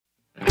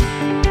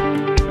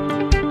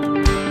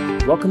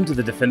welcome to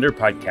the Defender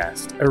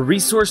Podcast, a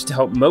resource to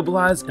help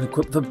mobilize and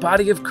equip the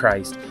body of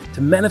Christ to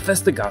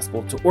manifest the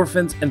gospel to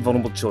orphans and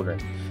vulnerable children.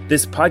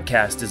 This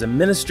podcast is a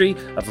ministry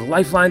of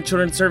Lifeline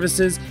Children's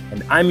Services,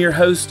 and I'm your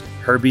host,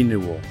 Herbie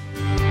Newell.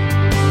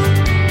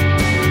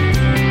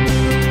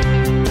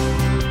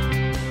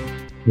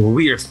 Well,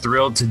 we are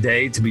thrilled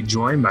today to be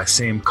joined by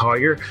Sam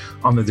Collier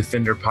on the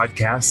Defender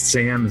Podcast.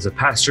 Sam is a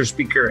pastor,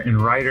 speaker,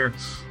 and writer,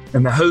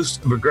 and the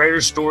host of A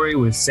Greater Story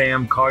with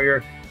Sam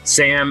Collier.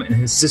 Sam and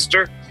his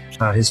sister,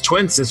 his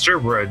twin sister,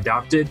 were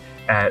adopted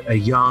at a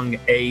young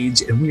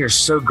age, and we are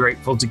so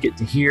grateful to get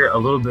to hear a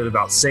little bit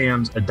about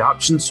Sam's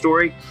adoption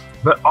story,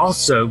 but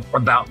also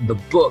about the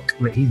book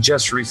that he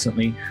just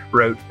recently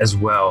wrote as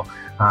well.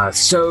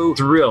 So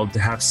thrilled to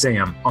have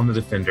Sam on the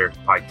Defender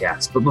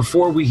Podcast. But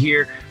before we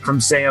hear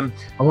from Sam,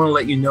 I want to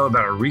let you know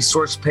about our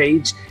resource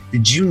page.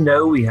 Did you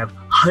know we have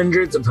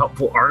hundreds of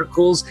helpful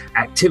articles,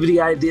 activity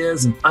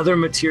ideas, and other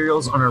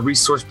materials on our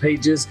resource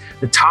pages?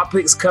 The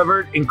topics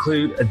covered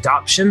include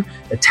adoption,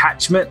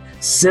 attachment,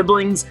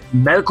 siblings,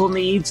 medical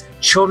needs,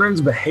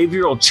 children's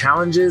behavioral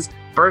challenges,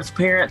 birth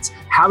parents,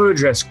 how to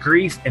address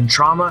grief and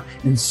trauma,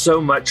 and so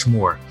much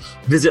more.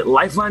 Visit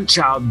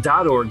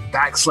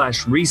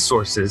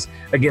lifelinechild.org/resources.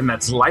 Again,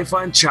 that's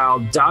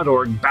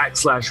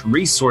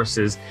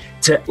lifelinechild.org/resources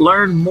to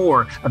learn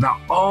more about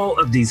all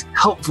of these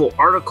helpful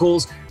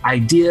articles,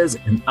 ideas,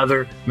 and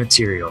other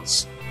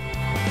materials.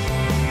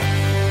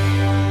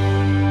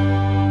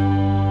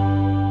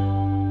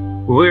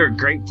 We are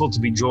grateful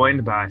to be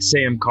joined by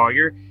Sam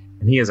Collier,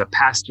 and he is a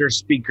pastor,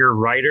 speaker,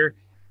 writer,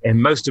 and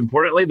most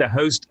importantly, the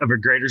host of A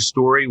Greater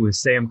Story with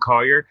Sam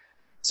Collier.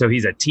 So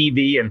he's a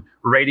TV and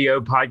radio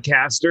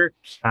podcaster.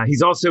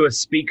 He's also a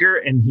speaker,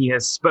 and he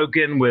has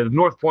spoken with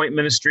North Point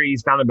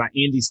Ministries, founded by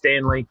Andy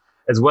Stanley,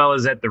 as well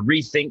as at the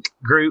Rethink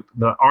Group,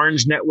 the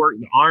Orange Network,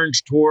 the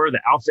Orange Tour, the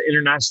Alpha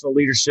International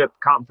Leadership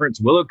Conference,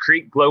 Willow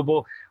Creek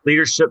Global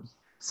Leadership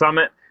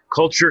Summit,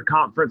 Culture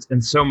Conference,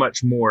 and so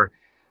much more.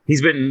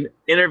 He's been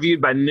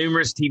interviewed by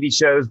numerous TV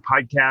shows,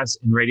 podcasts,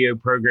 and radio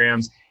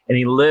programs, and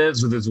he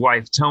lives with his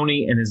wife,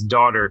 Tony, and his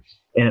daughter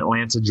in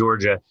Atlanta,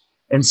 Georgia.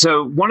 And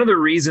so one of the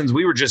reasons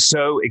we were just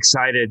so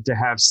excited to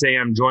have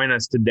Sam join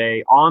us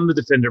today on the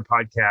Defender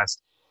Podcast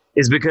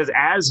is because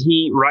as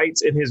he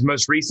writes in his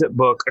most recent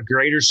book, A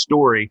Greater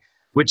Story,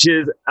 which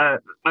is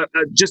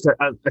just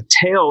a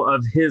tale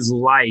of his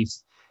life,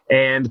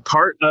 and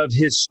part of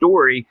his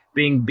story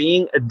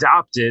being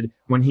adopted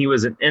when he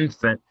was an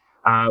infant,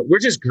 we're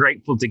just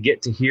grateful to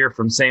get to hear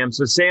from Sam.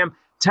 So Sam,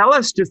 tell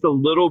us just a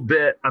little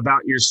bit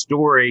about your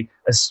story,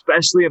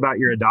 especially about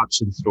your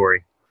adoption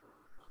story.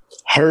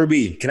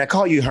 Herbie, can I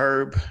call you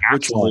Herb?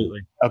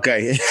 Absolutely.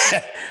 Okay.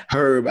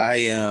 Herb,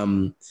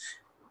 I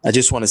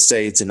just want to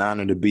say it's an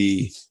honor to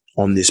be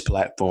on this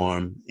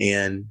platform.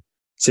 And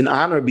it's an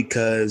honor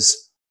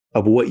because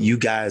of what you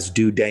guys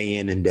do day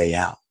in and day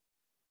out.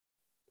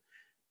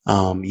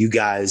 You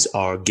guys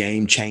are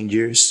game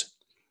changers.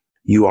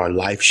 You are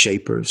life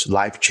shapers,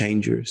 life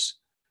changers.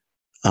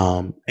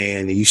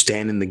 And you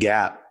stand in the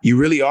gap. You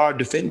really are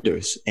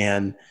defenders.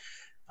 And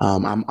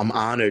I'm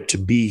honored to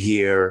be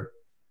here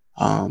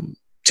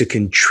to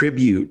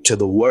contribute to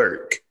the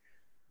work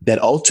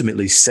that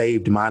ultimately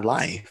saved my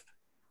life.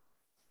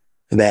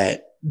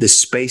 That the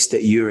space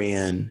that you're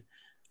in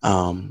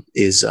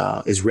is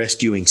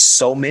rescuing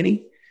so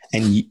many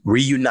and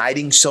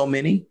reuniting so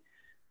many,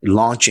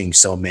 launching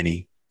so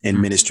many, and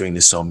ministering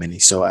to so many.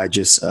 So I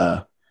just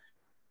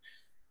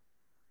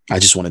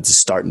wanted to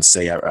start and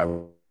say I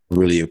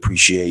really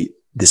appreciate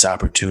this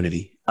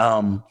opportunity.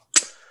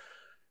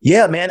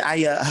 Yeah, man,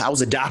 I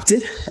was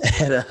adopted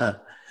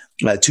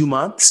at 2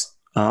 months.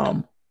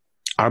 Our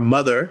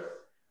mother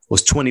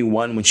was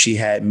 21 when she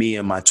had me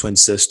and my twin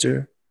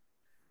sister.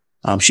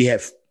 She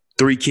had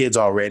 3 kids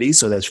already,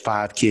 so that's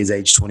 5 kids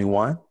age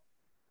 21.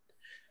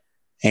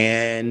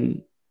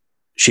 And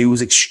she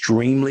was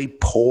extremely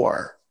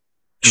poor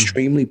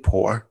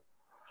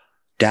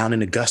down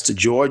in Augusta,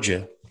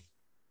 Georgia,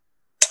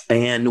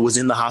 and was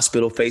in the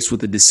hospital faced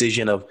with the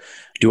decision of,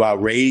 do I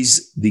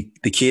raise the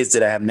kids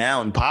that I have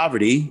now in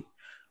poverty,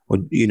 or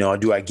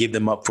do I give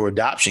them up for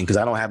adoption? Because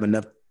I don't have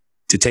enough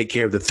to take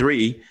care of the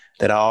 3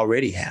 that I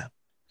already have.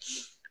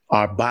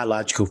 Our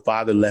biological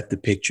father left the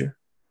picture,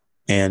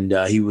 and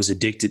he was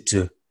addicted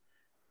to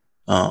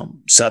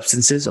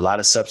substances, a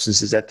lot of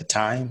substances at the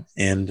time.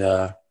 And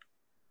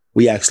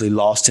we actually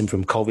lost him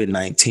from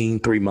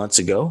COVID-19 3 months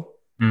ago.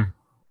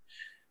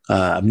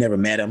 I've never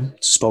met him,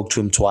 spoke to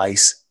him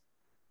twice.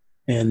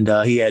 And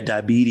he had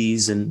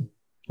diabetes and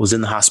was in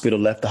the hospital,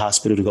 left the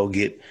hospital to go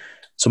get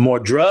some more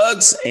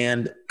drugs,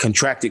 and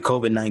contracted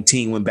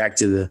COVID-19, went back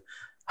to the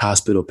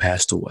hospital,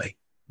 passed away.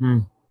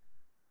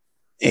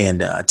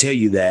 And I tell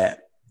you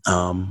that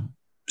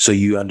so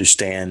you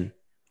understand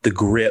the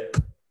grip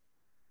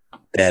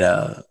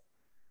that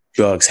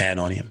drugs had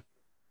on him.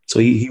 So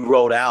he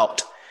rolled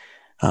out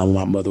when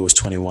my mother was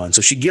 21.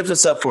 So she gives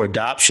us up for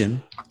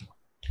adoption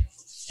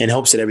in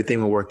hopes that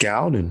everything will work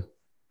out. And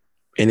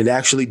it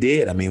actually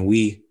did. I mean,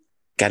 we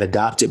got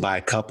adopted by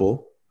a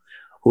couple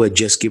who had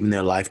just given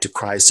their life to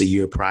Christ a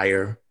year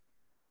prior.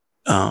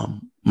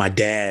 My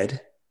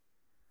dad,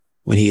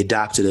 when he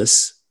adopted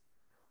us,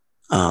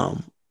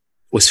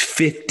 was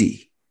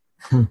 50.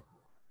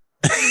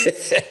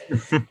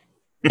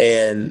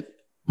 And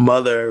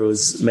mother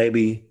was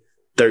maybe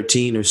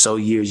 13 or so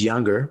years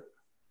younger,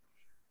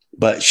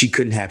 but she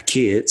couldn't have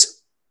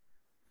kids.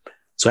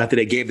 So after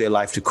they gave their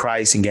life to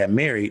Christ and got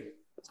married,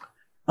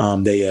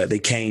 they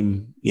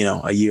came,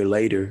 a year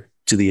later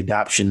to the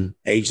adoption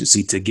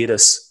agency to get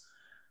us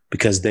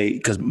because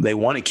they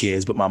wanted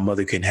kids, but my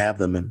mother couldn't have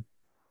them. And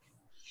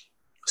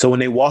so when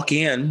they walk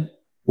in,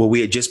 well, we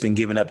had just been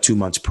given up 2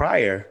 months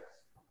prior.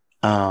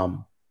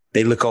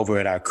 They look over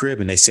at our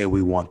crib and they say,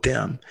 we want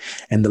them.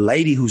 And the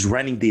lady who's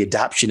running the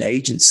adoption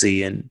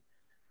agency, and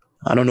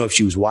I don't know if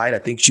she was white. I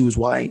think she was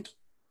white.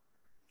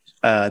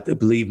 I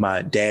believe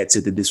my dad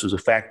said that this was a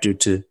factor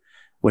to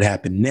what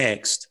happened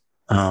next.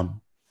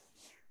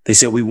 They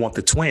said, we want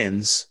the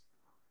twins.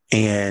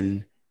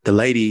 And the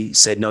lady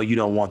said, no, you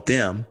don't want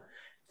them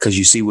because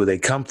you see where they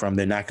come from.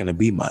 They're not going to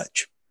be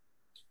much.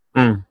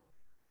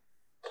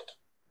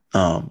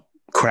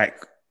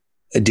 Crack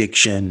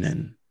addiction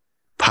and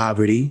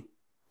poverty.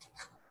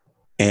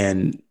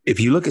 And if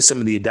you look at some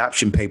of the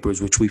adoption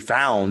papers, which we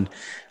found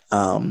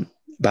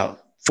about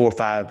 4 or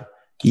 5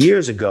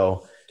 years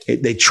ago,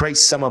 they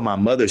traced some of my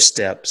mother's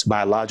steps,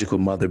 biological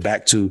mother,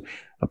 back to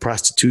a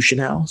prostitution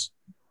house.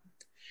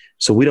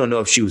 So we don't know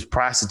if she was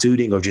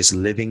prostituting or just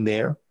living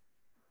there.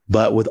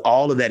 But with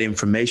all of that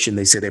information,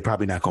 they said they're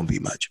probably not going to be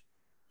much.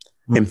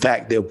 In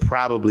fact, they'll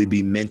probably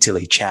be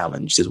mentally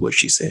challenged, is what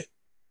she said.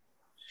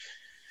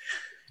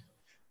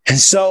 And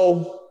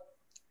so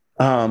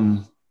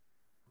there's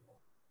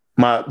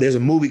a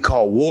movie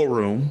called War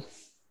Room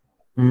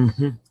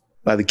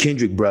by the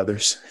Kendrick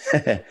brothers.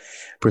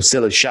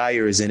 Priscilla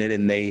Shirer is in it.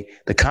 And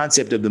the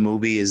concept of the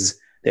movie is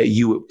that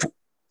you would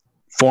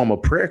form a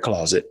prayer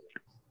closet.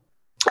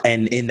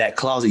 And in that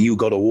closet, you would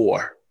go to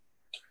war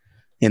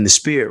in the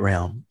spirit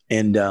realm.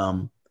 And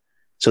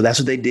so that's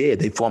what they did.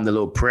 They formed a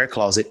little prayer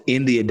closet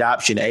in the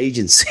adoption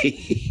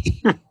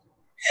agency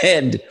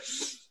and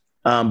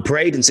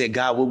prayed and said,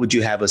 God, what would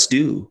you have us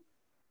do?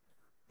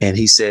 And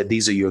he said,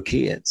 these are your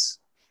kids.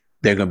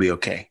 They're going to be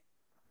okay.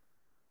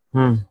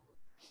 And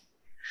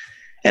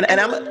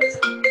I'm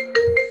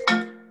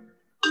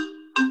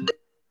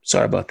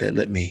sorry about that.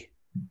 I'm going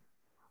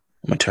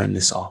to turn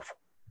this off.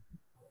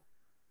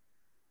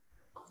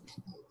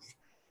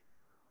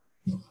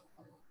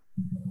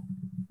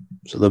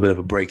 It's a little bit of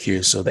a break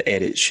here, so the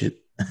edit should.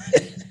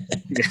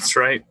 That's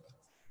right.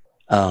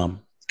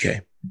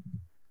 Okay.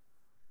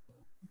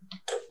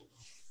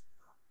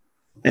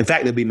 In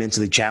fact, they'll be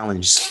mentally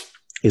challenged,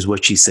 is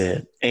what she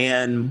said.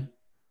 And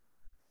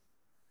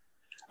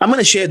I'm going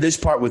to share this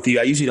part with you.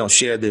 I usually don't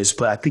share this,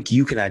 but I think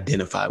you can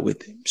identify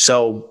with it.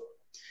 So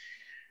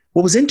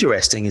what was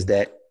interesting is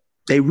that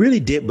they really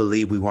did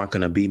believe we weren't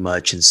going to be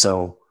much. And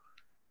so,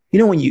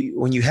 when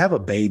you have a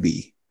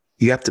baby,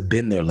 you have to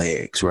bend their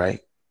legs, right?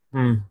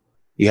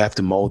 You have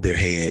to mold their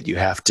head. You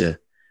have to,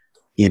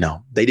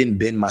 they didn't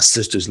bend my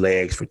sister's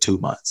legs for 2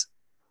 months.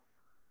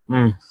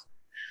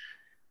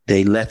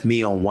 They left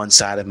me on one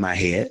side of my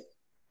head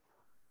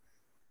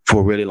for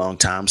a really long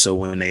time. So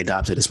when they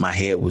adopted us, my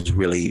head was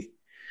really,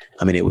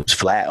 it was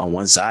flat on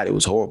one side. It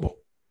was horrible.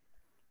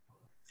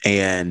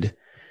 And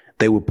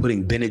they were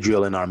putting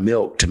Benadryl in our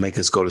milk to make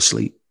us go to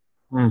sleep.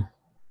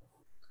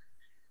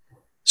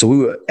 So we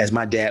were, as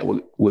my dad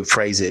would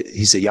phrase it,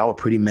 he said, y'all were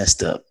pretty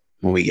messed up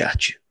when we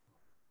got you.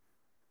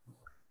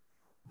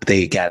 But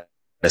they got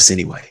us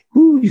anyway.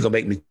 Ooh, you're going to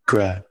make me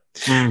cry.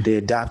 They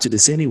adopted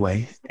us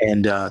anyway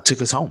and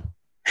took us home.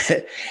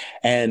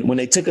 And when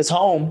they took us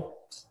home,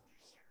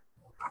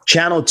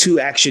 Channel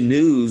 2 Action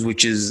News,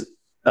 which is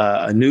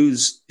a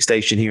news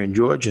station here in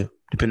Georgia,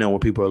 depending on where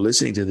people are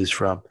listening to this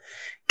from,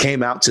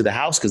 came out to the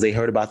house because they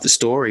heard about the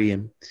story.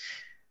 And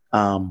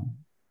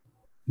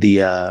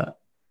the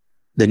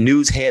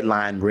news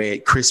headline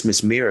read,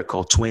 Christmas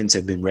miracle, twins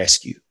have been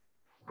rescued.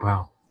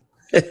 Wow.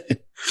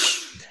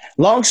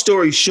 Long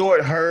story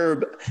short,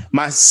 Herb,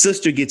 my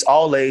sister gets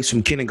all A's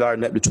from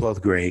kindergarten up to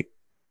 12th grade,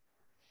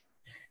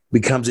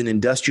 becomes an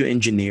industrial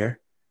engineer,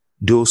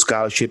 dual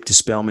scholarship to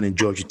Spelman and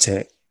Georgia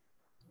Tech.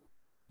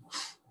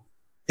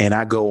 And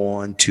I go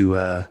on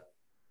to,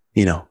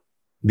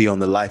 be on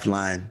the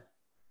Lifeline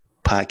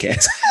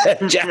podcast.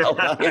 And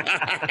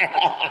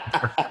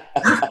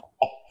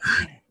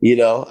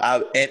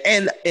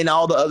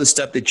all the other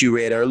stuff that you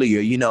read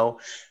earlier,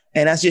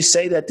 and I just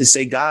say that to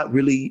say God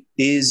really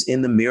is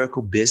in the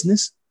miracle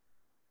business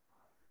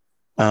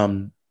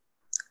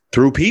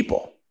through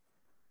people.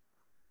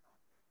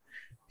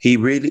 He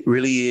really,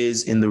 really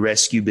is in the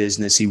rescue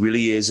business. He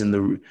really is in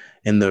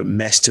the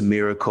mess to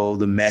miracle,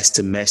 the mess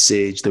to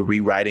message, the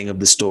rewriting of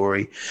the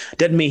story.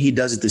 Doesn't mean he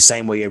does it the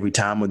same way every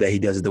time or that he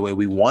does it the way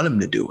we want him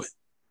to do it.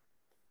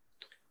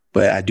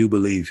 But I do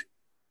believe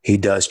he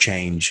does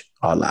change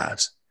our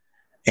lives.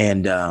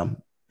 And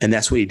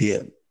that's what he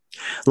did.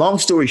 Long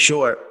story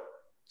short,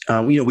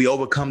 we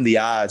overcome the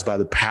odds by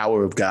the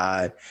power of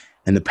God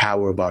and the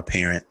power of our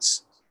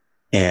parents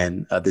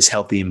and this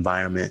healthy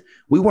environment.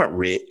 We weren't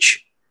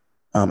rich.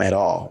 at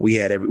all. We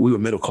were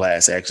middle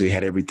class, actually,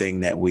 had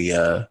everything that we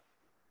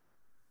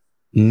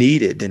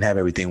needed, didn't have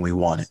everything we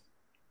wanted.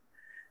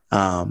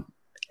 And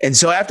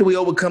so after we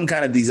overcome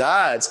kind of these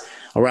odds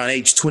around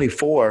age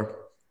 24,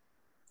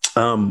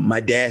 my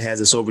dad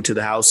has us over to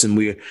the house and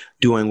we're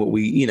doing what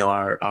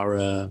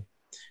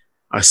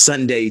our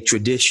Sunday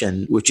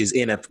tradition, which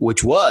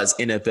was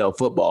NFL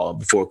football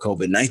before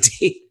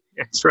COVID-19.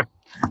 That's right.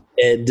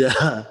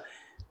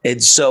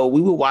 And so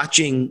we were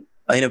watching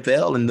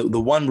NFL, and the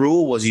one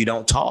rule was you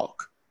don't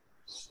talk.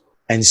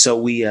 And so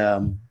we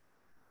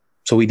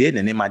didn't.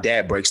 And then my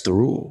dad breaks the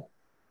rule.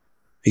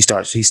 He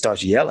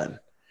starts yelling.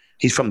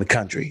 He's from the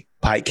country,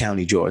 Pike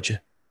County,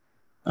 Georgia.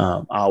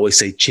 I always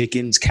say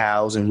chickens,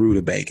 cows, and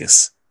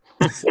rutabagas.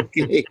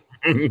 Okay.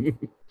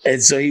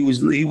 And so he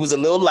was a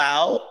little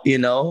loud,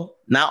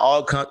 Not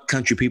all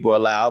country people are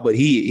loud, but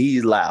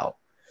he's loud.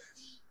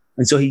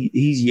 And so he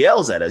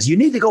yells at us, "You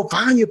need to go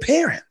find your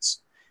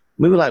parents."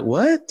 We were like,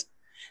 "What?"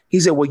 He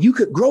said, "Well, you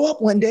could grow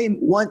up one day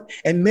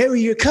and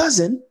marry your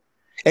cousin,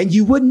 and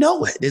you wouldn't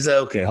know it." It's like,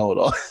 okay, hold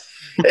on.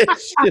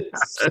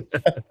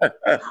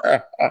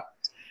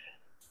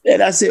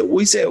 And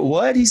we said,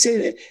 "What?" He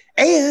said,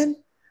 "And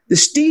the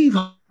Steve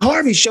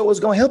Harvey show is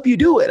going to help you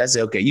do it." I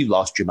said, "Okay, you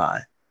lost your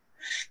mind."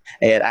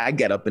 And I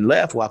got up and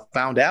left. Well, I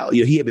found out,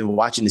 he had been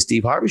watching the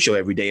Steve Harvey show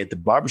every day at the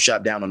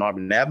barbershop down on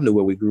Auburn Avenue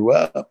where we grew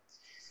up.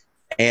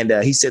 And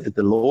he said that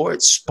the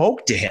Lord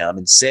spoke to him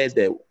and said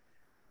that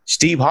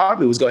Steve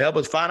Harvey was going to help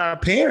us find our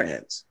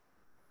parents,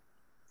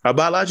 our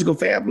biological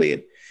family.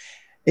 And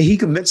he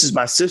convinces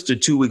my sister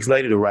 2 weeks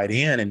later to write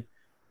in. And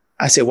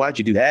I said, "Why'd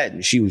you do that?"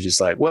 And she was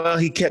just like, "Well,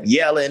 he kept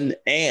yelling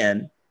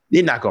and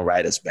they're not going to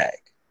write us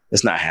back.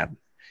 It's not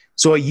happening."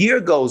 So a year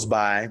goes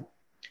by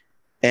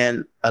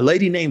and a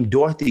lady named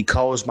Dorothy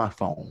calls my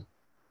phone.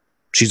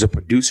 She's a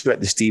producer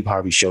at the Steve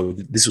Harvey show.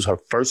 This was her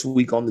first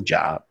week on the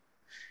job.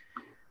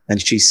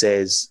 And she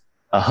says,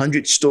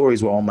 100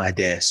 stories were on my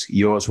desk.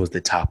 Yours was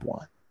the top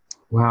one.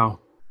 Wow.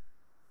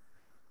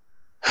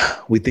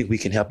 "We think we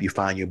can help you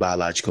find your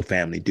biological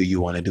family. Do you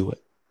want to do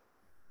it?"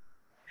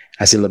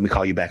 I said, "Let me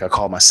call you back." I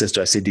called my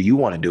sister. I said, "Do you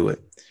want to do it?"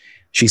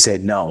 She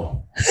said,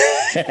 "No."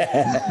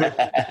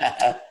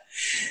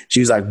 She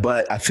was like,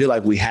 "But I feel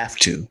like we have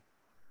to.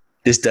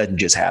 This doesn't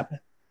just happen."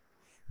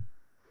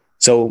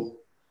 So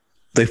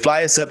they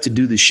fly us up to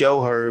do the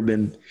show, Herb.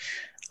 And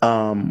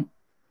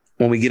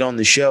when we get on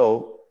the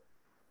show,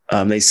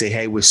 they say,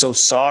 "Hey, we're so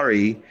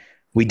sorry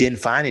we didn't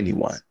find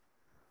anyone.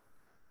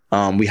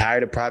 We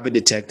hired a private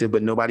detective,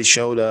 but nobody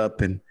showed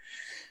up. And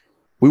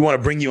we want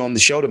to bring you on the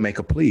show to make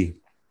a plea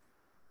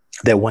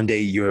that one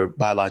day your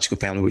biological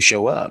family would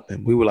show up."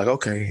 And we were like,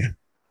 "Okay."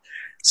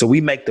 So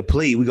we make the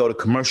plea. We go to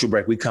commercial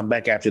break. We come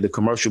back after the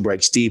commercial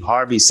break. Steve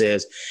Harvey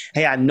says,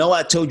 "Hey, I know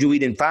I told you we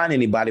didn't find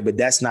anybody, but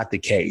that's not the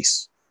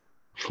case.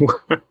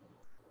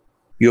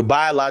 Your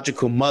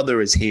biological mother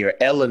is here.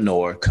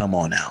 Eleanor, come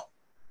on out."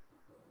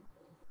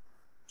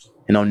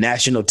 And on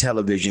national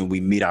television,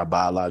 we meet our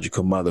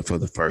biological mother for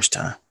the first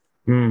time.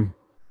 And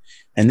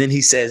then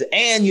he says,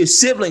 "And your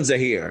siblings are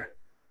here."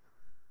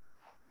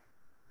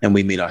 And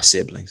we meet our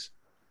siblings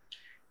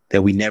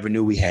that we never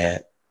knew we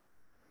had.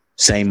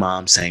 Same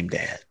mom, same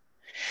dad.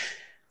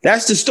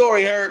 That's the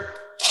story, Herb.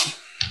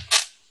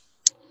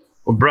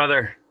 Well,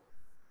 brother,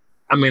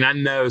 I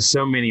know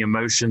so many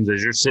emotions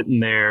as you're sitting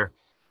there.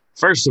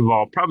 First of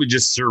all, probably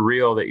just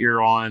surreal that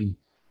you're on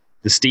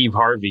the Steve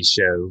Harvey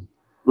show,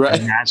 right?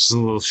 A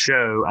national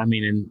show.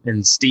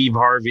 And Steve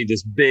Harvey,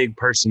 this big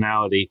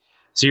personality.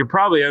 So you're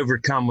probably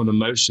overcome with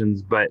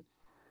emotions, but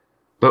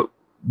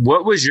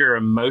what was your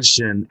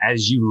emotion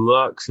as you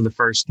look for the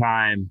first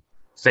time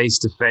face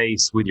to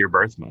face with your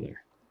birth mother?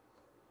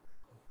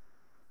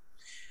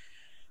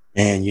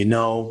 And, it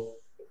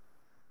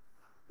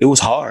was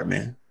hard,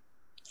 man.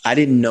 I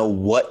didn't know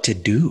what to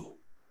do.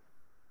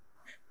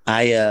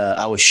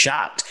 I was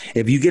shocked.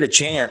 If you get a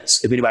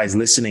chance, if anybody's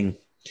listening,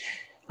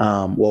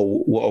 or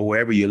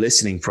wherever you're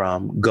listening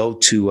from, go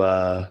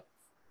to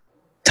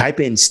type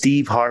in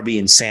Steve Harvey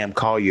and Sam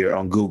Collier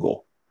on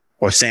Google,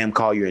 or Sam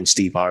Collier and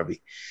Steve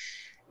Harvey,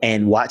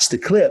 and watch the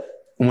clip.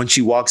 And when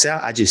she walks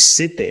out, I just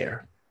sit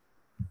there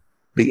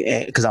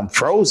because I'm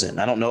frozen.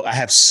 I don't know. I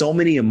have so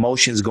many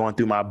emotions going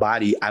through my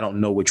body. I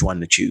don't know which one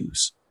to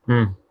choose.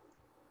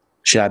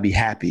 Should I be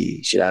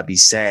happy? Should I be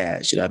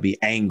sad? Should I be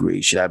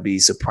angry? Should I be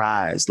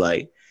surprised?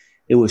 Like,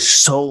 it was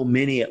so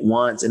many at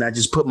once. And I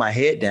just put my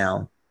head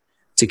down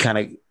to kind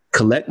of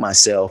collect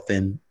myself.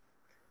 And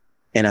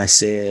I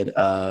said,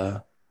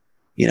 what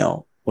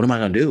am I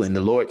going to do? And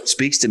the Lord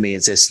speaks to me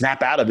and says,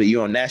 "Snap out of it.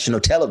 You're on national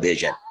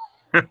television.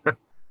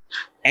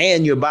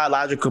 And your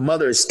biological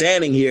mother is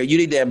standing here. You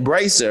need to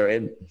embrace her."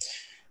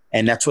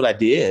 And that's what I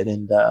did.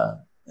 And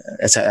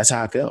that's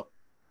how I felt.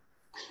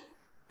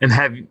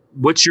 And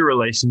what's your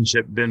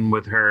relationship been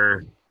with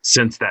her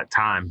since that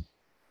time?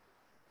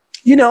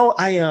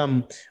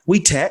 We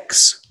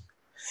text.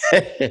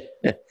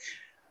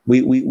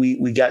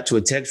 we got to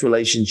a text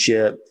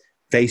relationship,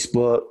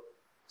 Facebook,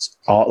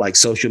 all like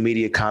social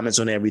media comments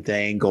on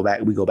everything.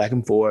 We go back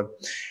and forth.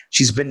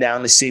 She's been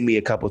down to see me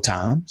a couple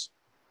times.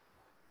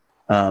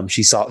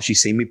 She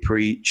seen me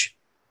preach.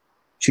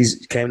 She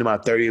came to my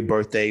 30th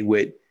birthday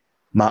with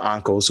my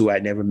uncles who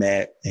I'd never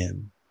met.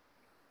 And,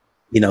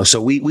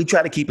 so we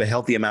try to keep a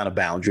healthy amount of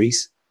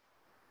boundaries,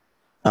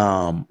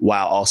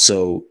 while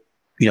also,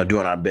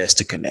 doing our best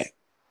to connect.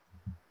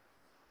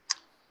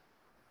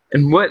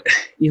 And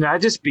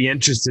I'd just be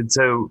interested.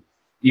 So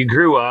you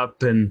grew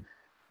up and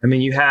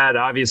you had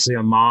obviously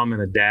a mom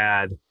and a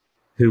dad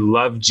who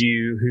loved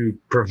you, who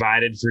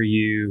provided for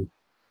you,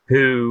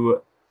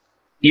 who,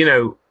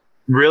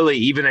 really,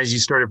 even as you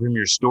started from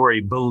your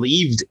story,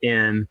 believed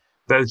in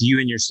both you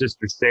and your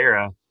sister,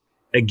 Sarah,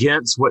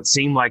 against what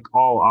seemed like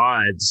all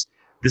odds.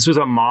 This was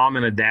a mom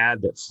and a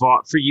dad that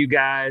fought for you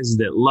guys,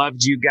 that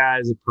loved you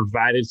guys, that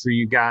provided for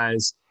you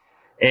guys.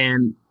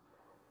 And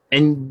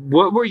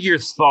what were your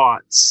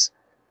thoughts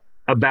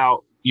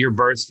about your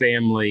birth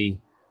family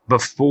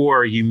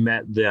before you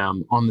met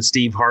them on the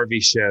Steve Harvey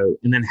show?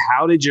 And then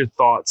how did your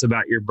thoughts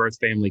about your birth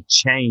family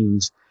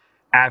change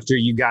after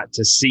you got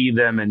to see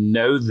them and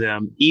know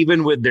them,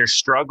 even with their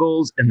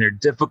struggles and their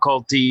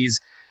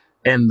difficulties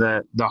and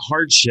the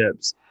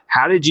hardships?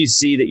 How did you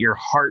see that your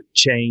heart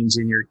changed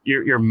and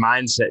your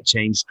mindset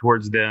changed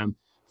towards them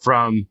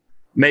from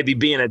maybe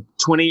being a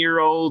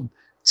 20-year-old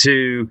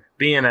to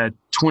being a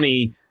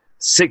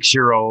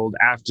 26-year-old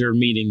after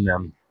meeting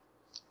them?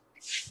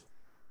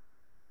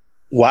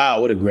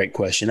 Wow, what a great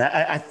question.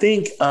 I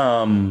think,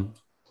 I'll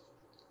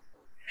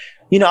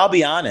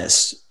be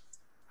honest.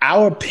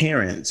 Our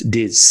parents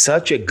did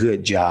such a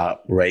good job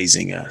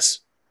raising us.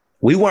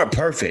 We weren't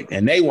perfect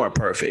and they weren't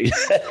perfect.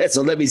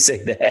 So let me say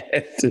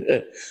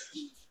that.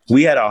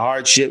 We had our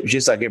hardships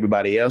just like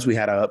everybody else. We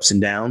had our ups and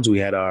downs. We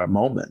had our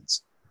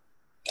moments,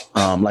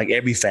 like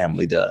every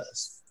family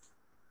does.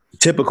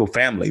 Typical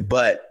family.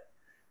 But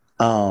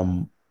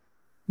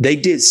they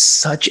did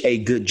such a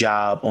good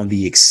job on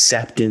the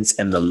acceptance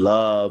and the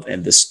love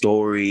and the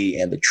story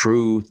and the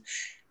truth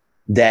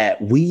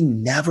that we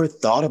never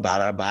thought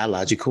about our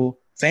biological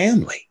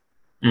family.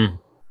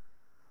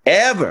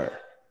 Ever.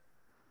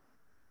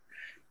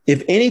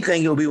 If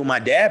anything, it'll be when my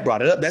dad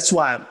brought it up. That's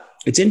why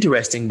it's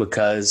interesting,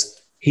 because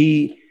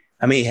he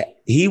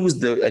was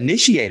the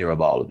initiator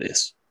of all of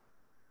this.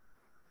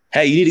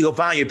 Hey, you need to go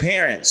find your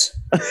parents.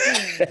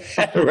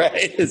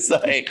 Right? It's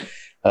like,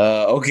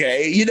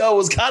 okay. It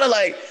was kind of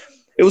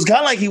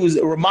like he was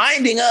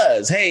reminding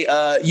us,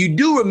 hey, you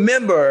do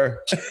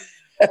remember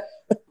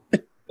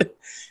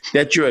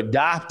that you're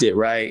adopted,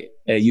 right?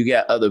 And you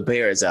got other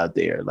parents out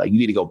there. Like, you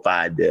need to go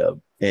find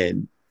them.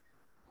 And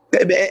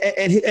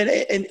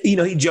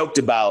he joked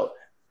about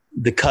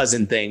the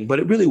cousin thing, but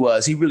it really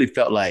was, he really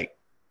felt like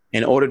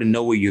in order to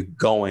know where you're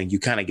going, you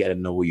kind of got to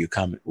know where you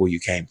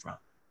came from.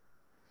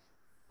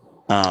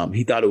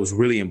 He thought it was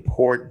really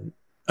important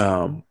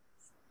to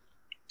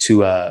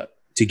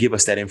give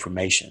us that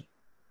information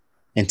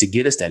and to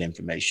get us that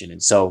information.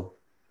 And so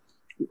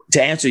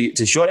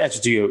short answer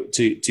to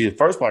the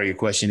first part of your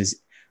question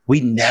is, we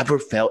never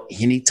felt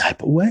any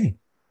type of way,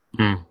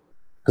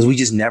 because we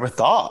just never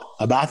thought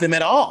about them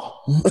at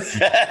all,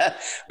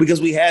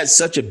 because we had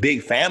such a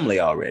big family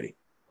already.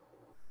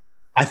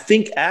 I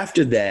think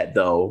after that,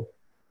 though,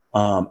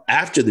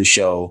 after the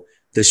show,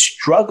 the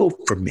struggle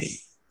for me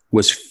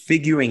was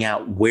figuring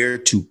out where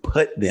to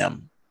put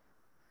them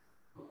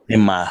in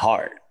my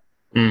heart,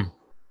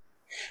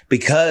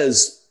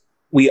 because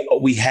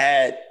we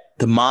had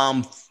the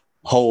mom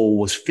hole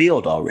was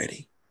filled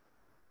already,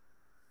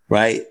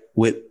 right?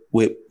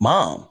 With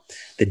mom,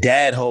 the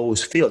dad hole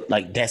was filled.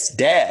 Like, that's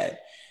dad.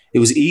 It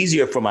was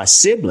easier for my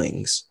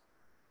siblings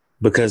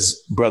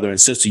because brother and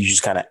sister, you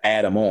just kind of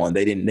add them on.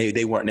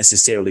 They weren't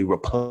necessarily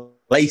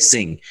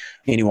replacing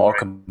anyone or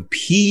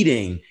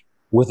competing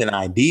with an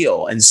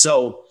ideal. And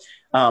so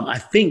I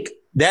think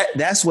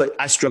that's what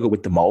I struggled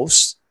with the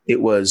most.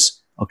 It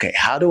was, okay,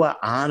 how do I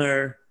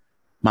honor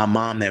my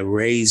mom that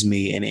raised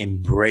me and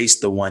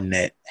embrace the one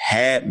that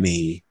had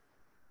me,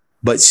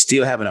 but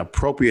still have an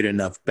appropriate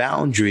enough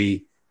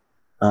boundary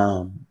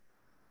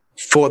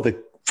for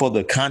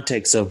the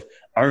context of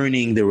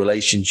earning the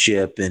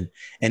relationship and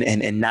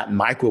not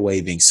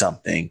microwaving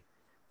something,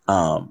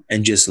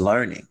 and just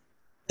learning.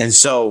 And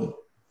so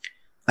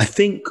I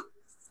think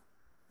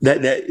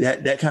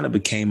that kind of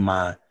became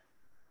my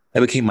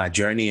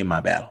journey and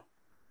my battle.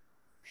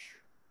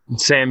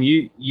 Sam,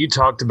 you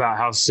talked about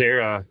how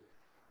Sarah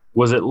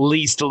was at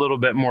least a little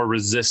bit more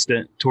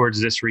resistant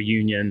towards this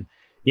reunion.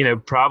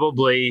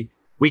 Probably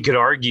we could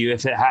argue,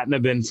 if it hadn't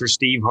have been for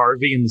Steve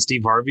Harvey and the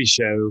Steve Harvey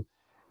show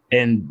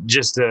and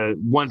just a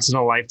once in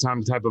a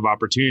lifetime type of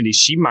opportunity,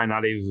 she might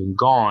not have even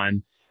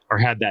gone or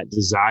had that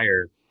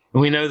desire.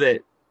 And we know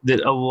that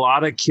a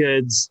lot of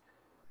kids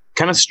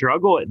kind of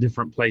struggle at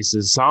different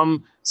places.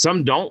 Some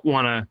don't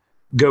want to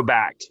go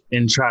back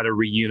and try to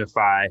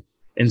reunify.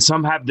 And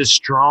some have this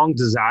strong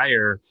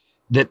desire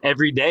that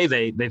every day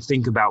they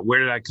think about, where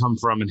did I come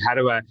from and how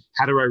do I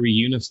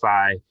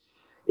reunify?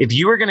 If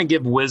you were going to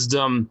give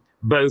wisdom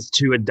both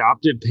to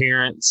adopted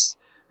parents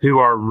who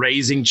are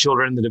raising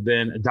children that have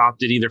been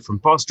adopted either from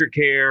foster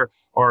care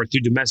or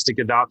through domestic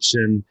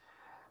adoption,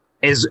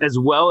 as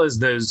well as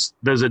those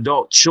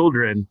adult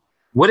children,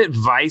 what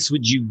advice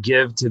would you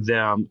give to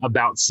them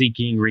about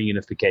seeking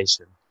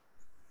reunification?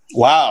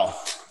 Wow.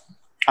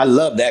 I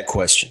love that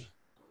question.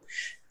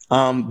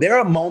 There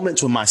are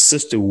moments when my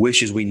sister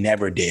wishes we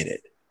never did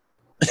it.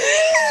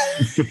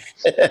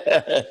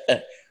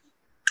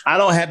 I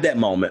don't have that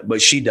moment,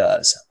 but she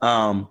does.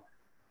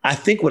 I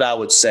think what I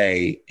would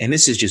say, and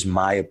this is just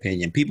my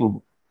opinion,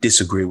 people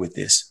disagree with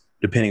this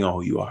depending on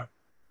who you are.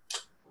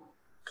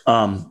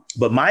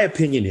 But my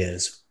opinion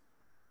is,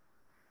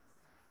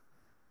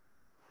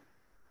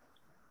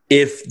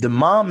 if the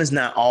mom is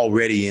not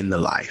already in the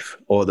life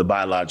or the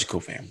biological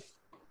family,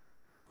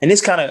 and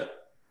this kind of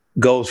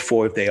goes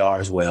for if they are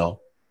as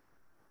well,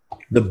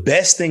 the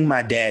best thing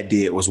my dad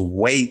did was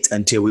wait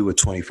until we were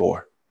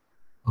 24.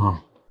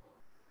 Oh.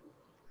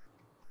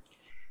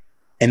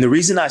 And the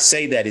reason I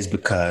say that is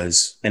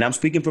because, and I'm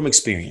speaking from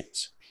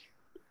experience,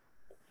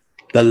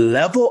 the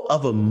level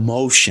of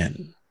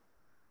emotion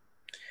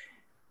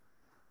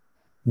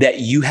that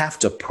you have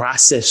to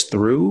process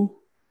through,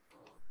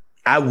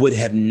 I would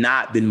have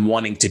not been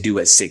wanting to do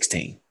at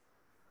 16.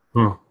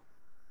 Hmm.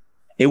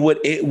 It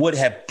would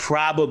have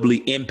probably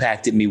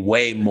impacted me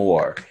way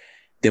more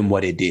than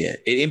what it did.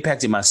 It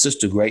impacted my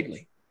sister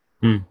greatly.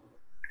 Hmm.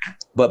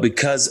 But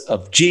because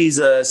of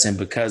Jesus and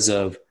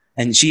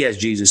and she has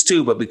Jesus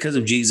too, but because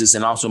of Jesus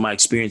and also my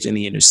experience in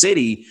the inner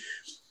city,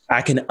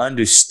 I can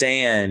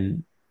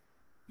understand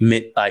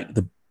like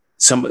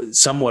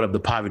somewhat of the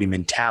poverty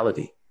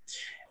mentality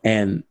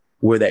and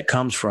where that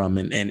comes from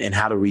and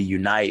how to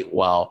reunite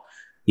while,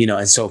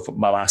 and so for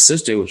my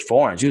sister, it was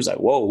foreign. She was like,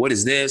 whoa, what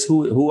is this?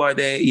 Who are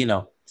they?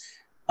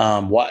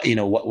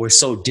 What we're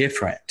so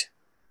different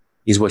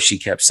is what she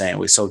kept saying.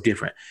 We're so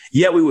different.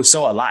 Yet we were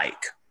so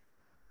alike,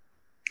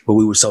 but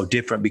we were so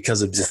different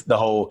because of the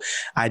whole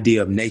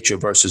idea of nature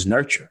versus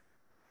nurture.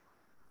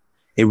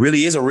 It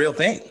really is a real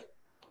thing.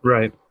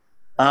 Right.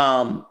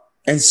 And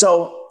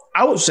so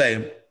I would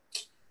say,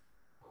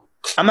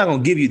 I'm not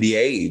going to give you the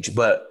age,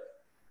 but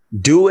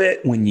do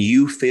it when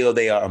you feel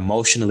they are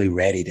emotionally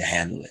ready to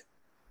handle it.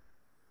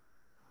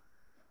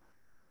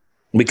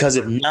 Because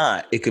if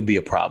not, it could be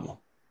a problem.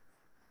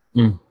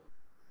 Mm.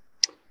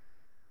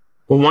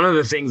 Well, one of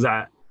the things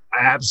I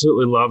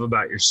absolutely love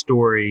about your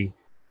story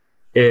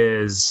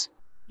is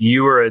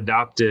you were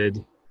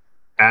adopted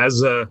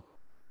as a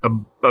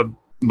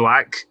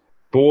black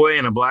boy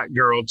and a black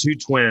girl, two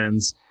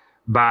twins,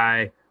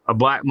 by a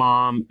black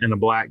mom and a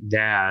black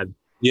dad.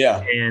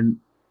 Yeah.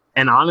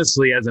 And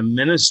honestly, as a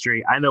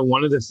ministry, I know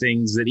one of the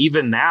things that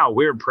even now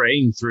we're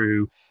praying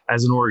through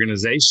as an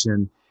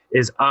organization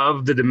is,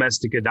 of the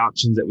domestic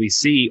adoptions that we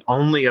see,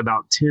 only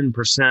about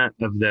 10%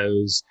 of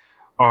those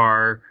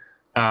are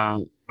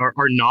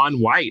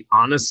non-white,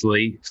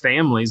 honestly,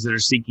 families that are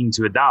seeking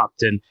to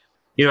adopt. And,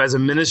 as a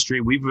ministry,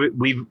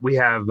 we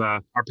have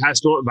our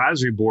pastoral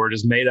advisory board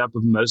is made up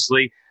of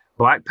mostly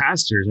black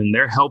pastors, and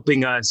they're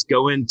helping us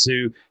go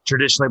into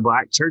traditionally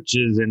black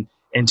churches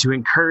and to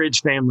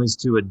encourage families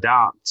to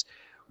adopt.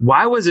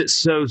 Why was it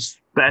so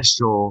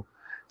special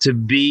to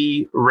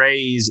be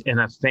raised in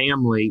a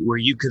family where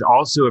you could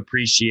also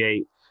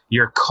appreciate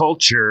your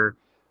culture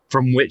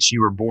from which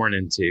you were born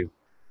into?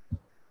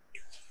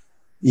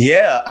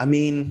 Yeah, I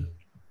mean,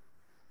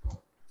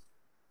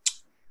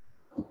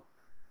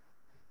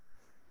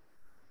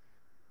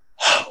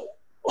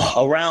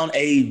 around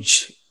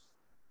age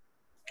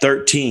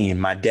 13,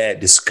 my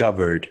dad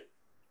discovered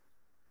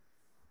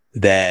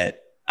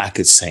that I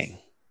could sing.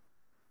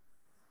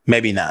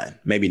 Maybe nine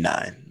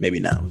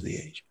was the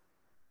age.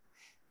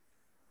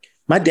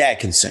 My dad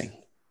can sing,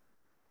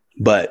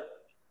 but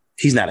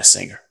he's not a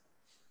singer.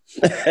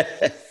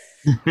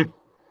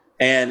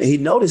 And he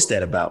noticed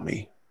that about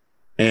me.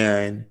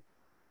 And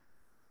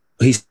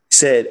he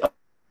said,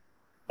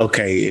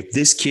 okay, if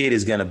this kid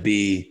is going to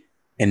be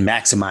and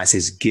maximize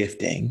his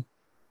gifting,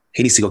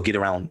 he needs to go get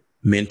around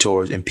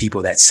mentors and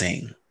people that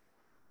sing.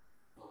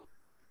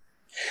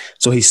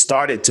 So he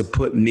started to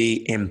put me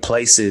in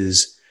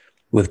places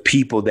with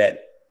people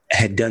that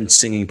had done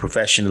singing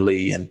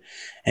professionally and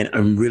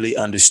really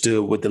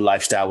understood what the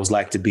lifestyle was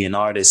like to be an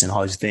artist and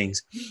all these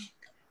things.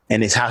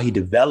 And it's how he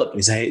developed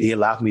me. He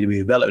allowed me to be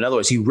developed. In other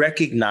words, he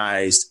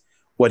recognized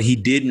what he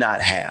did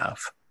not have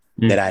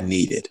that I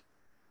needed.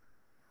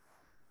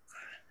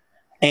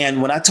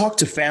 And when I talk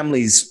to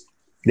families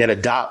that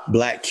adopt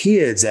Black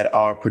kids that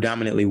are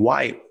predominantly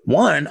white,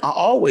 one, I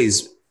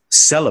always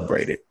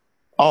celebrate it,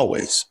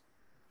 always.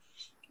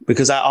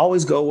 Because I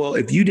always go, well,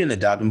 if you didn't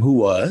adopt them, who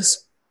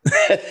was?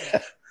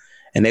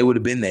 And they would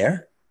have been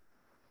there.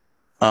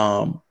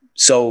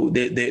 So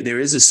there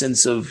is a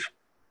sense of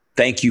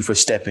thank you for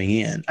stepping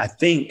in. I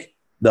think,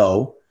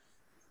 though,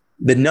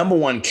 the number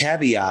one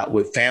caveat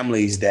with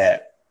families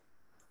that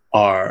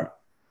are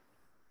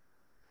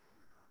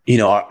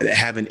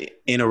having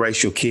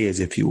interracial kids,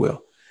 if you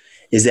will,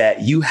 is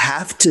that you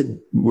have to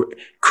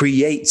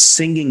create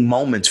singing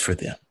moments for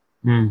them.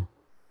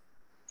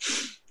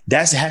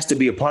 That has to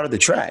be a part of the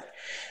track.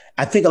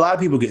 I think a lot of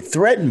people get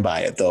threatened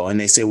by it, though, and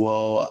they say,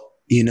 well,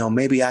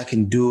 maybe I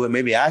can do it.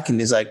 Maybe I can.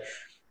 It's like,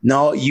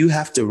 No, you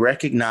have to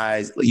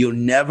recognize you'll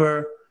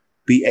never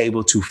be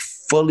able to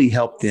fully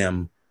help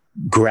them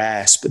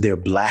grasp their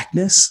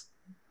blackness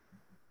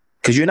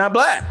because you're not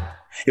black.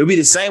 It would be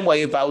the same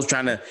way if I was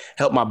trying to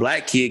help my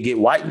black kid get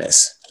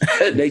whiteness.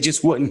 They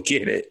just wouldn't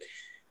get it.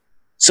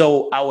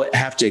 So I would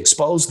have to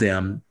expose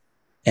them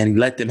and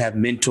let them have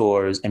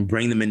mentors and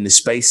bring them into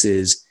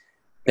spaces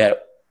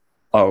that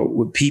are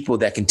with people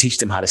that can teach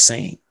them how to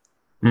sing.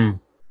 Mm.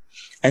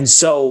 And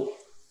so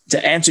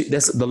to answer,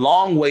 that's the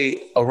long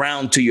way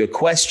around to your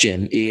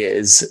question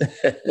is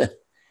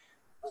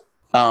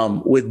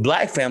with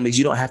black families,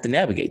 you don't have to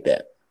navigate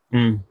that.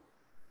 Mm.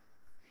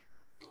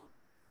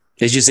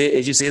 It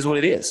just is what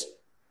it is.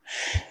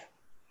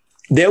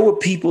 There were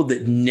people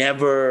that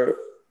never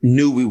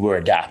knew we were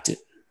adopted.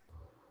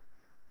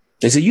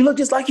 They said, "You look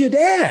just like your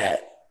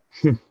dad.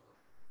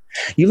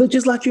 You look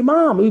just like your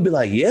mom." And we'd be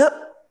like, "Yep."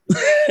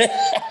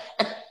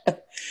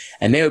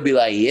 And they would be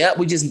like, "Yep,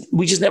 we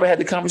just never had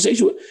the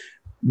conversation with."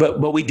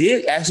 But we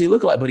did actually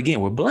look alike. But again,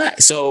 we're black.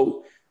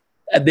 So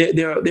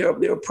there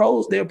are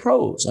pros. There are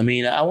pros. I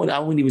mean, I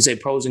wouldn't even say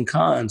pros and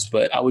cons,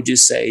 but I would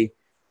just say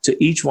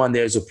to each one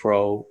there's a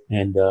pro,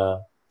 and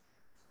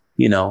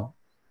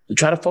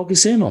try to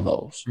focus in on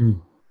those.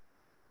 Mm.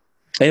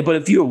 But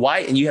if you're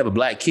white and you have a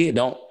black kid,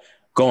 don't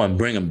go and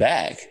bring them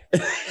back.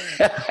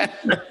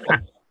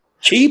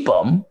 Keep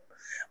them,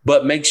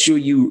 but make sure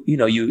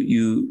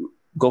you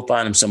go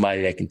find them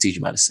somebody that can teach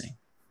them how to sing.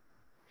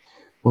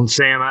 Well,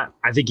 Sam,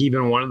 I think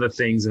even one of the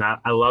things, and I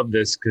love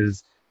this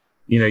because,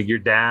 your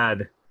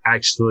dad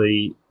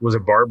actually was a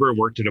barber,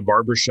 worked at a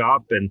barber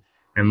shop.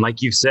 And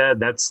like you said,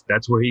 that's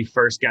where he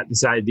first got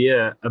this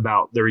idea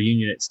about the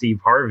reunion at Steve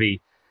Harvey.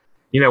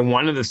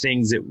 One of the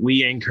things that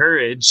we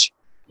encourage,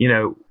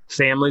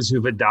 families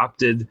who've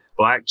adopted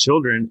Black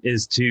children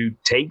is to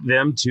take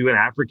them to an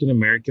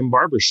African-American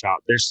barbershop.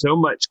 There's so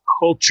much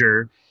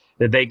culture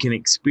that they can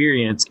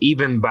experience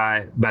even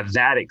by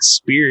that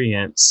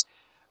experience.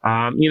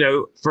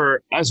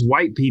 For us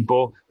white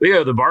people, we go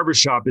to the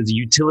barbershop as a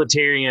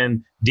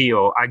utilitarian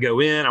deal. I go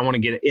in, I want to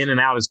get in and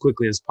out as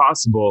quickly as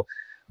possible,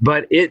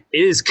 but it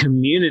is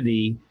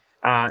community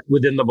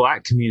within the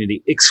Black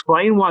community.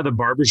 Explain why the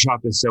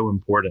barbershop is so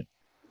important.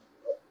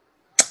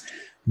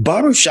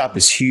 Barbershop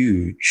is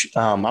huge.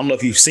 I don't know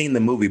if you've seen the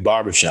movie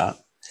Barbershop.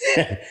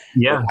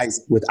 Yeah,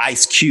 with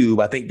Ice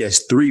Cube. I think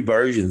there's 3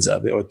 versions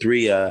of it, or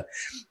three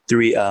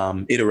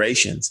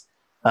iterations.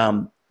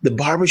 The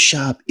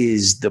barbershop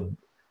is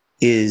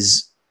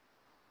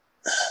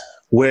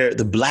where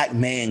the Black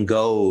man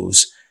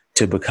goes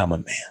to become a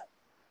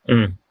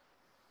man.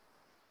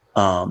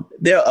 Mm.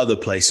 There are other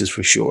places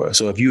for sure.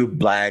 So if you're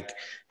Black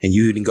and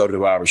you didn't go to the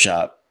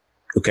barbershop,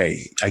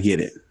 okay, I get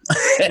it.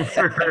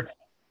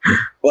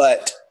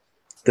 But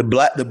the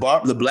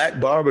Black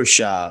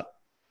barbershop,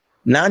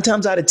 9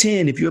 times out of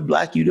 10, if you're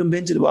Black, you done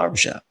been to the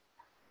barbershop.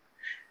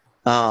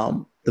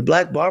 The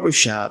Black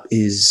barbershop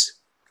is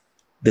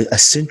a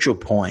central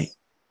point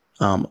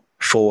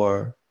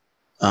for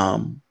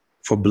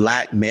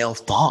Black male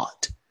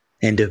thought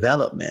and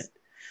development.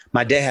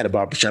 My dad had a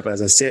barbershop,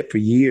 as I said, for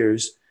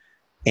years.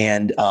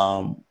 And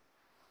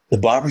the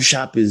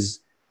barbershop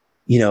is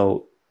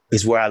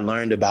where I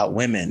learned about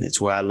women. It's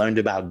where I learned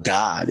about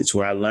God. It's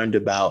where I learned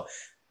about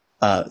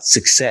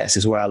success.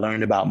 It's where I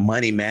learned about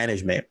money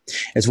management.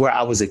 It's where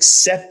I was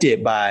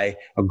accepted by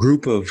a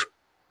group of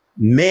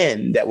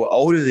men that were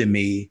older than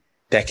me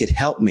that could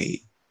help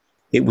me.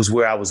 It was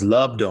where I was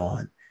loved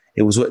on.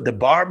 It was what the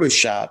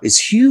barbershop is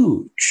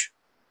huge.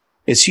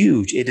 It's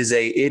huge. It is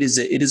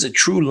a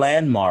true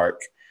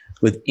landmark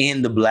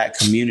within the Black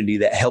community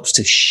that helps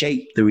to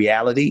shape the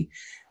reality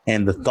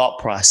and the thought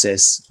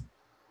process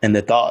and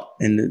the thought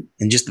and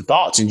just the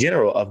thoughts in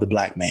general of the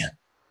Black man.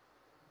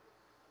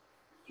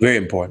 Very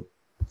important.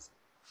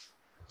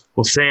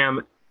 Well,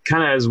 Sam,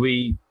 kind of as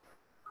we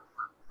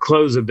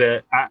close a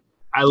bit,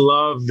 I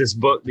love this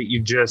book that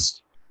you've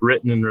just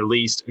written and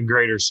released, A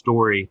Greater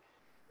Story.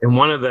 And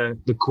one of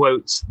the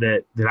quotes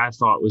that I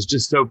thought was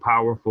just so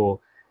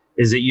powerful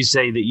is that you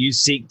say that you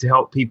seek to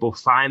help people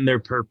find their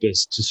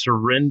purpose, to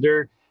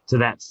surrender to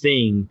that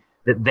thing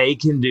that they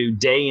can do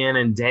day in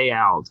and day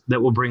out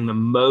that will bring the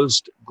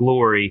most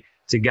glory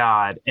to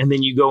God. And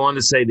then you go on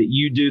to say that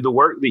you do the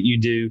work that you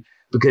do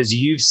because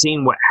you've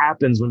seen what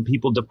happens when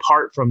people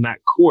depart from that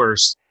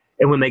course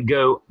and when they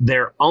go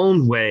their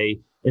own way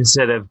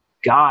instead of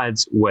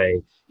God's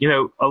way.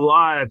 A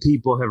lot of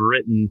people have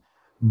written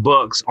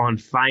books on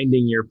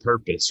finding your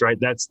purpose, right?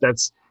 That's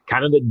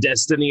kind of the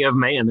destiny of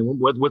man.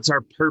 What's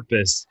our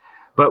purpose?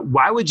 But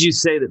why would you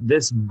say that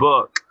this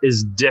book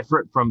is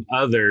different from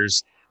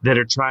others that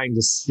are trying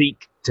to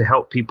seek to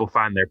help people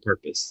find their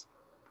purpose?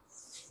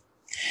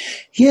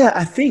 Yeah,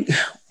 I think,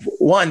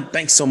 one,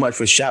 thanks so much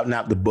for shouting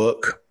out the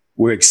book.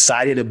 We're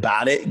excited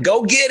about it.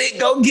 Go get it.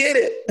 Go get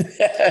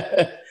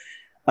it.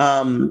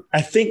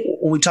 I think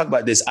when we talk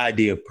about this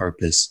idea of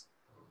purpose,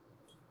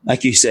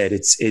 like you said,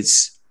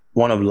 it's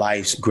one of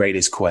life's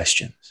greatest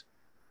questions.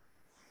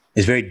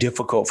 It's very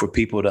difficult for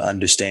people to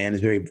understand.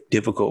 It's very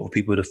difficult for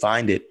people to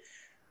find it.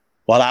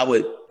 while I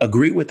would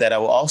agree with that, I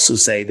will also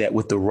say that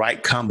with the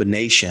right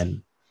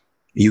combination,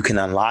 you can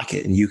unlock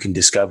it and you can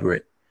discover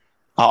it.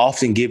 I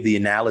often give the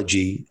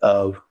analogy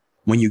of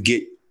when you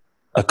get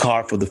a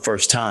car for the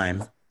first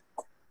time,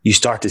 you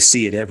start to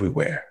see it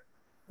everywhere,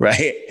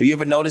 right? Have you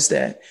ever noticed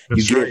that?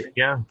 That's right.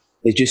 Yeah.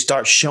 It just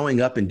starts showing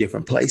up in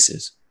different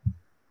places.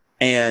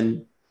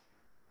 And,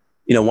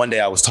 one day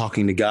I was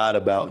talking to God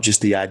about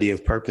just the idea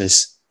of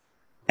purpose,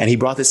 and he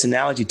brought this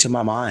analogy to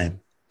my mind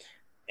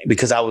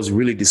because I was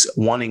really just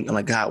wanting,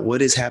 like, God,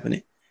 what is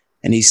happening?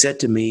 And he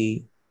said to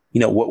me,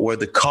 were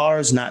the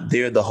cars not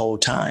there the whole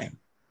time?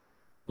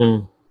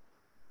 Mm.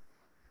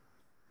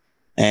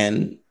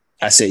 And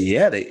I said,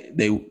 yeah,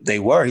 they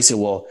were. He said,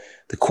 well,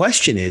 the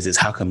question is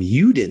how come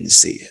you didn't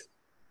see it?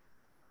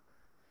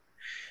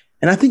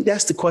 And I think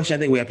that's the question I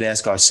think we have to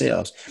ask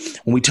ourselves.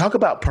 When we talk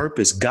about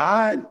purpose,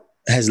 God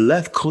has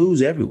left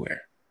clues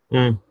everywhere.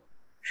 Mm.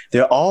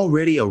 They're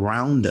already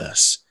around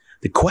us.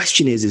 The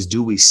question is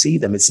do we see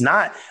them? It's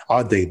not,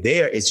 are they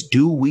there? It's,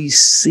 do we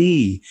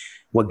see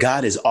what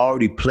God has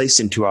already placed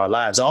into our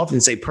lives? I often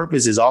say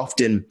purpose is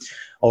often,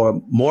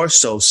 or more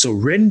so,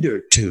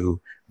 surrendered to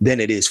than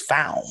it is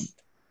found.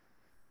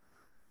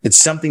 It's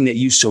something that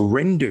you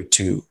surrender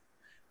to,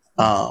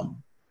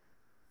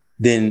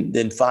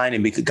 then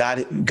finding, because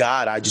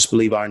God, I just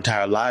believe our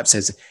entire lives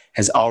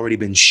has already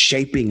been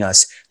shaping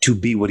us to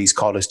be what he's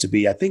called us to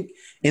be. I think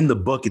in the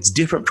book, it's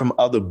different from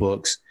other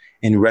books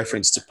in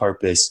reference to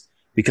purpose,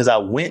 because I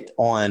went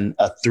on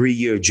a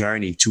 3-year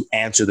journey to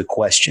answer the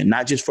question,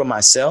 not just for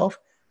myself,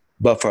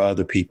 but for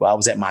other people. I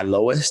was at my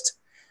lowest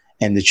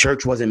and the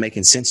church wasn't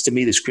making sense to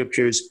me. The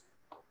scriptures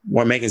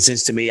weren't making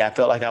sense to me. I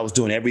felt like I was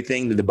doing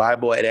everything that the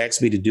Bible had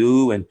asked me to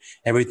do and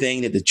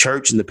everything that the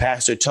church and the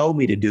pastor told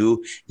me to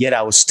do, yet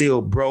I was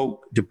still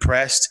broke,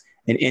 depressed,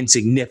 and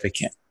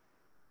insignificant.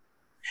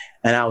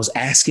 And I was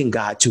asking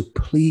God to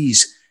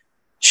please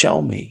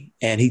show me.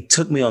 And he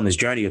took me on this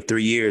journey of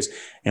 3 years.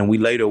 And we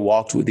later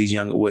walked with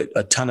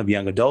a ton of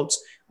young adults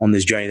on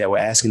this journey that were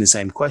asking the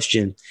same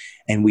question.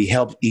 And we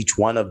helped each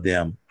one of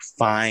them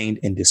find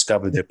and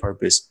discover their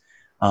purpose.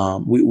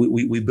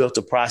 We built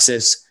a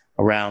process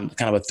around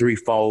kind of a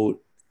threefold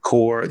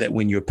core that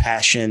when your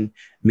passion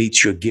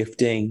meets your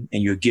gifting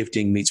and your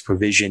gifting meets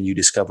provision, you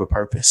discover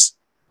purpose.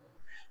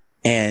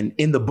 And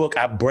in the book,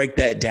 I break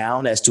that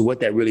down as to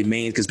what that really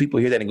means, because people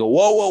hear that and go,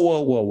 whoa, whoa,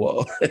 whoa, whoa,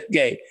 whoa.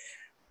 Okay,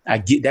 I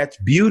get that's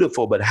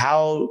beautiful, but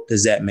how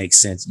does that make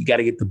sense? You got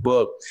to get the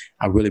book.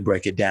 I really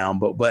break it down,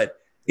 but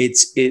it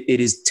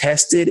is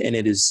tested and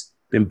it has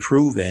been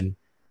proven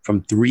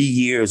from 3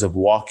 years of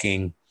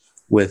walking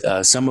with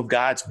some of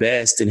God's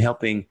best and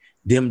helping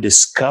them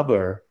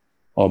discover,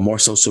 or more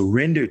so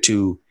surrender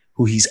to,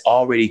 who he's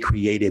already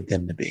created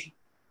them to be.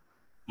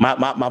 My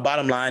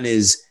bottom line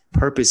is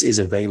purpose is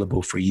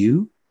available for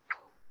you.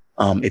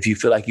 If you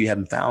feel like you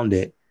haven't found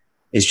it,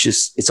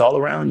 it's all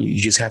around you.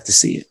 You just have to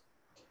see it.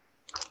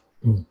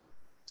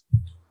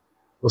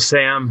 Well,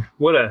 Sam,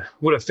 what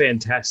a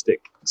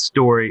fantastic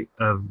story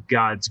of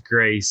God's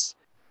grace,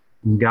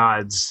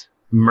 God's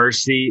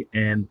mercy,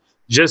 and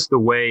just the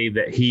way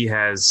that he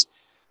has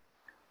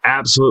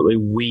absolutely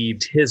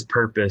weaved his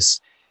purpose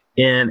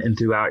in and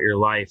throughout your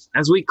life.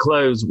 As we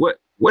close,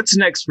 what's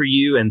next for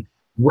you, and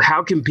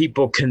how can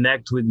people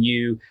connect with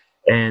you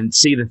and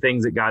see the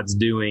things that God's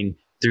doing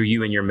through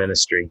you and your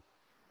ministry?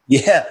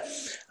 Yeah.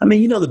 I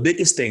mean, the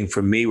biggest thing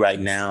for me right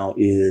now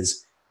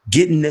is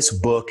getting this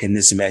book and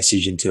this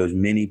message into as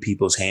many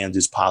people's hands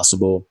as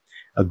possible.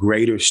 A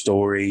Greater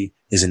Story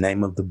is the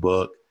name of the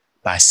book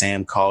by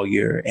Sam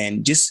Collier.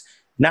 And just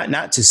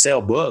not to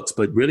sell books,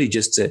 but really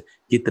just to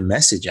get the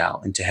message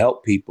out and to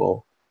help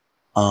people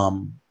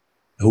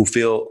who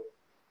feel,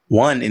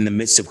 one, in the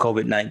midst of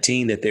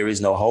COVID-19, that there is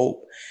no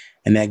hope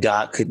and that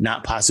God could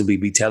not possibly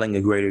be telling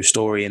a greater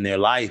story in their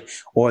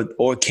life,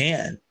 or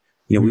can.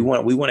 We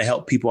want to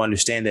help people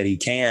understand that he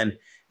can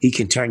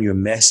turn your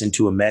mess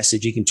into a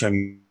message. He can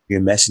turn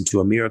your mess into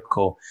a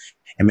miracle.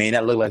 It may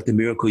not look like the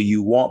miracle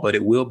you want, but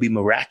it will be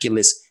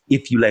miraculous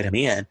if you let him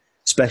in,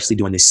 especially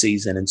during this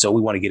season. And so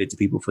we want to get it to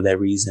people for that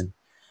reason.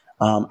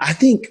 I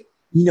think,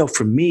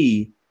 for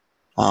me,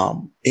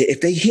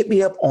 if they hit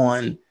me up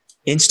on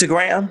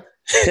Instagram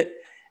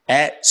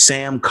at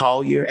Sam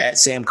Collier,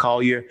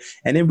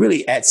 and then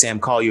really at Sam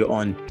Collier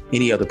on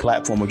any other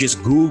platform, or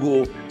just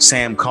Google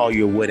Sam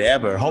Collier,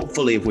 whatever.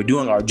 Hopefully, if we're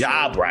doing our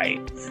job right,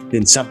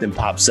 then something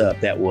pops up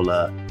that will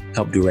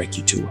help direct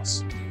you to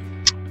us.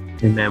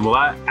 Amen. Well,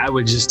 I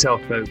would just tell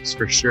folks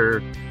for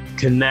sure,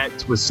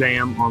 connect with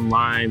Sam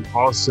online.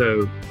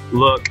 Also,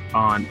 look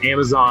on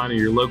Amazon or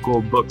your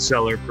local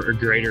bookseller for A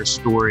Greater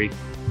Story.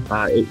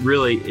 It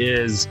really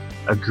is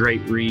a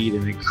great read,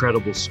 an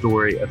incredible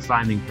story of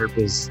finding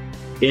purpose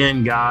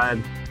in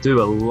God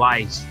through a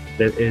life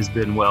that has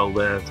been well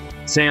lived.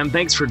 Sam,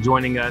 thanks for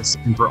joining us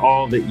and for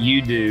all that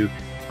you do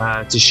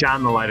to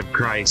shine the light of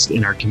Christ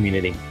in our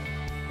community.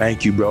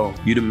 Thank you, bro.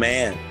 You the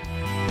man.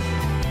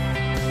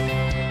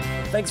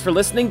 Thanks for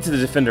listening to the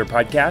Defender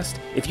Podcast.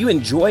 If you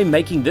enjoy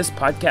making this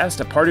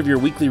podcast a part of your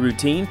weekly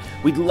routine,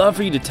 we'd love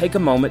for you to take a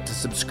moment to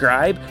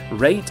subscribe,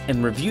 rate,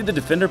 and review the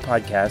Defender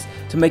Podcast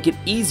to make it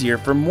easier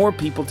for more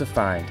people to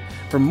find.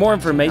 For more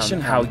information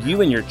how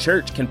you and your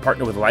church can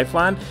partner with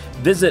Lifeline,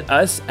 visit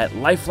us at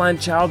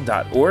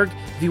lifelinechild.org.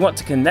 If you want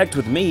to connect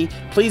with me,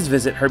 please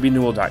visit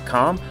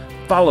herbienewell.com.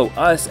 Follow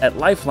us at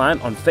Lifeline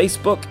on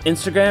Facebook,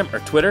 Instagram, or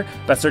Twitter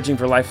by searching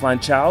for Lifeline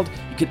Child.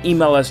 You can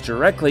email us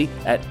directly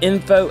at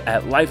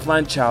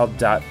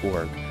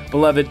info@lifelinechild.org.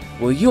 Beloved,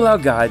 will you allow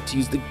God to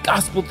use the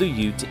gospel through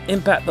you to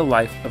impact the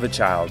life of a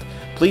child?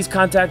 Please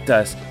contact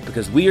us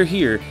because we are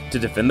here to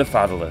defend the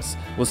fatherless.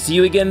 We'll see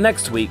you again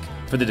next week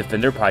for the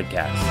Defender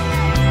Podcast.